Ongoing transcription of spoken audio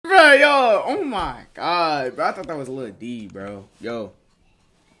Oh my god, bro. I thought that was a little D, bro. Yo.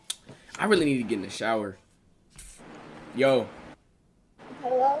 I really need to get in the shower. Yo.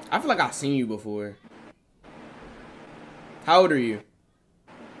 Hello? I feel like I've seen you before. How old are you?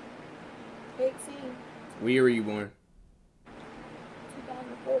 18. What year were you born?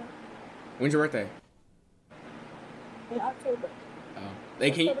 2004. When's your birthday? In October. Oh.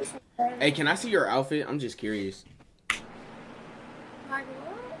 Hey, can I see your outfit? I'm just curious. Like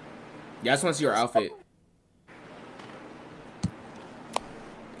what? Yeah, I just want to see your outfit.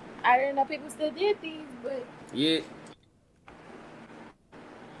 I didn't know people still did these, but... Yeah.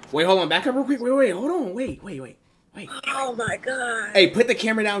 Wait, hold on. Back up real quick. Wait. Hold on. Wait. Oh my god. Hey, put the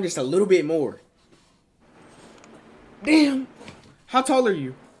camera down just a little bit more. Damn. How tall are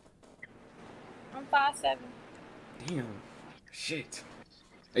you? I'm 5'7". Damn. Shit.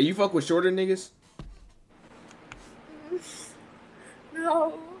 Hey, you fuck with shorter niggas?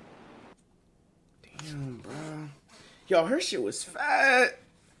 No. Damn, bro. Yo, her shit was fat.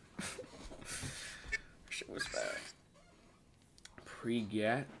 Her shit was fat.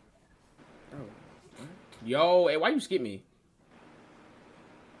 Pre-gat. Bro. What? Yo, hey, why you skip me?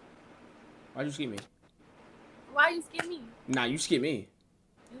 Why'd you skip me? Why you skip me? Nah, you skip me.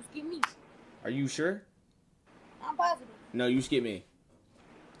 You skip me. Are you sure? I'm positive. No, you skip me.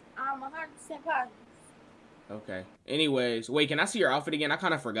 I'm 100% positive. Okay. Anyways, wait, can I see your outfit again? I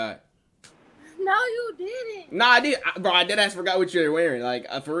kind of forgot. No, you didn't. Nah, I did. Bro, I deadass forgot what you were wearing. Like,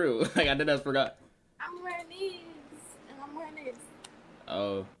 for real. Like, I deadass forgot. I'm wearing these, and I'm wearing this.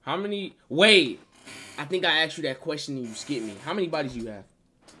 Oh. How many... Wait. I think I asked you that question and you skipped me. How many bodies you have?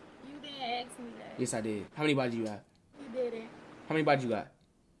 You didn't ask me that. Yes, I did. How many bodies you have? You didn't. How many bodies you got?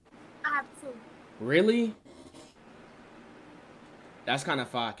 I have 2. Really? That's kind of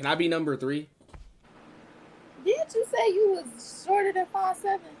fine. Can I be number 3? Didn't you say you was shorter than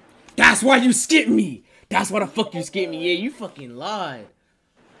 5'7"? That's why you skipped me. That's why the fuck you skipped me. Yeah, you fucking lied.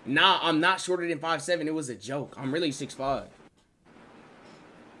 Nah, I'm not shorter than 5'7". It was a joke. I'm really 6'5".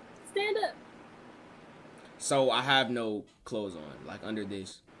 Stand up. So I have no clothes on, like under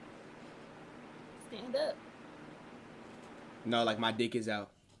this. Stand up. No, like my dick is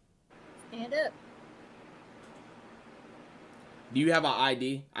out. Stand up. Do you have an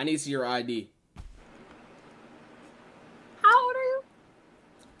ID? I need to see your ID. How old are you?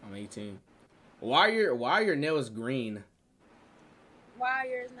 I'm 18. Why are your nails green? Why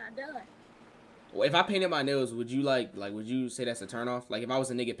yours not done? Well, if I painted my nails, would you would you say that's a turnoff? Like if I was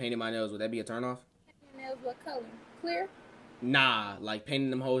a nigga painting my nails, would that be a turnoff? Your nails what color? Clear? Nah, like painting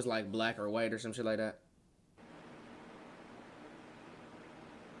them hoes like black or white or some shit like that.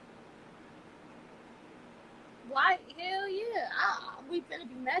 White? Hell yeah. We finna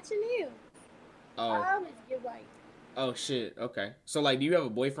be matching you. Oh. I always get white. Oh shit. Okay. So like, do you have a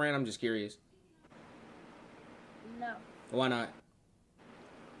boyfriend? I'm just curious. No. Why not?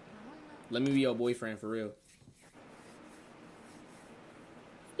 Let me be your boyfriend for real.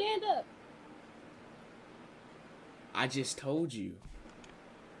 Stand up. I just told you.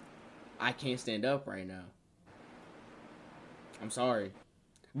 I can't stand up right now. I'm sorry.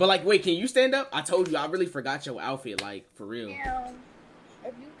 But like, wait, can you stand up? I told you, I really forgot your outfit, like, for real. Damn.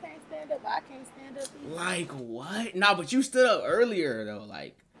 If you can't stand up, I can't stand up either. Like, what? Nah, but you stood up earlier, though.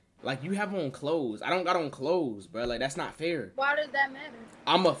 Like you have on clothes. I don't got on clothes, bro. Like, that's not fair. Why does that matter?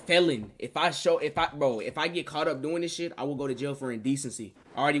 I'm a felon. If I get caught up doing this shit, I will go to jail for indecency.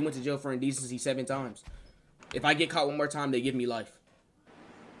 I already went to jail for indecency 7 times. If I get caught one more time, they give me life.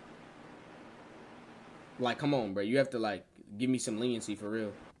 Like, come on, bro. You have to, like, give me some leniency for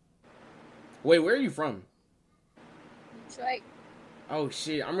real. Wait, where are you from? Detroit. Oh,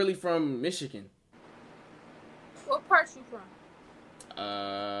 shit. I'm really from Michigan. What part you from?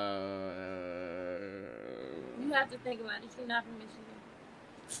 You You have to think about it. You're not from Michigan.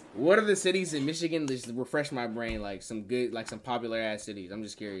 What are the cities in Michigan? Just refresh my brain, like some good, like some popular ass cities. I'm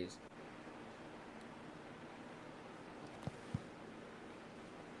just curious.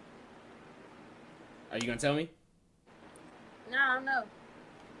 Are you gonna tell me? No, I don't know.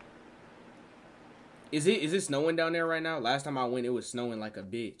 Is it snowing down there right now? Last time I went, it was snowing like a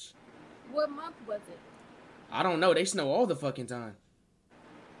bitch. What month was it? I don't know. They snow all the fucking time.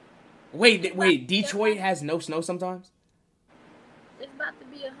 Wait. Detroit has no snow sometimes? It's about to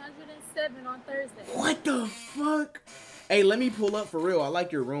be 107 on Thursday. What the fuck? Hey, let me pull up for real. I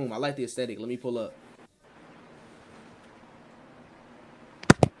like your room. I like the aesthetic. Let me pull up.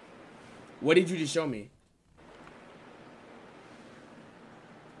 What did you just show me?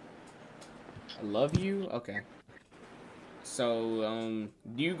 I love you? Okay. So,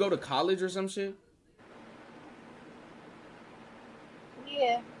 do you go to college or some shit?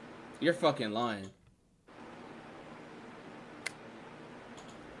 Yeah. You're fucking lying.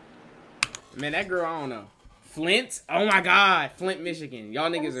 Man, that girl, I don't know. Flint? Oh my god. Flint, Michigan. Y'all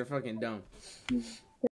niggas are fucking dumb.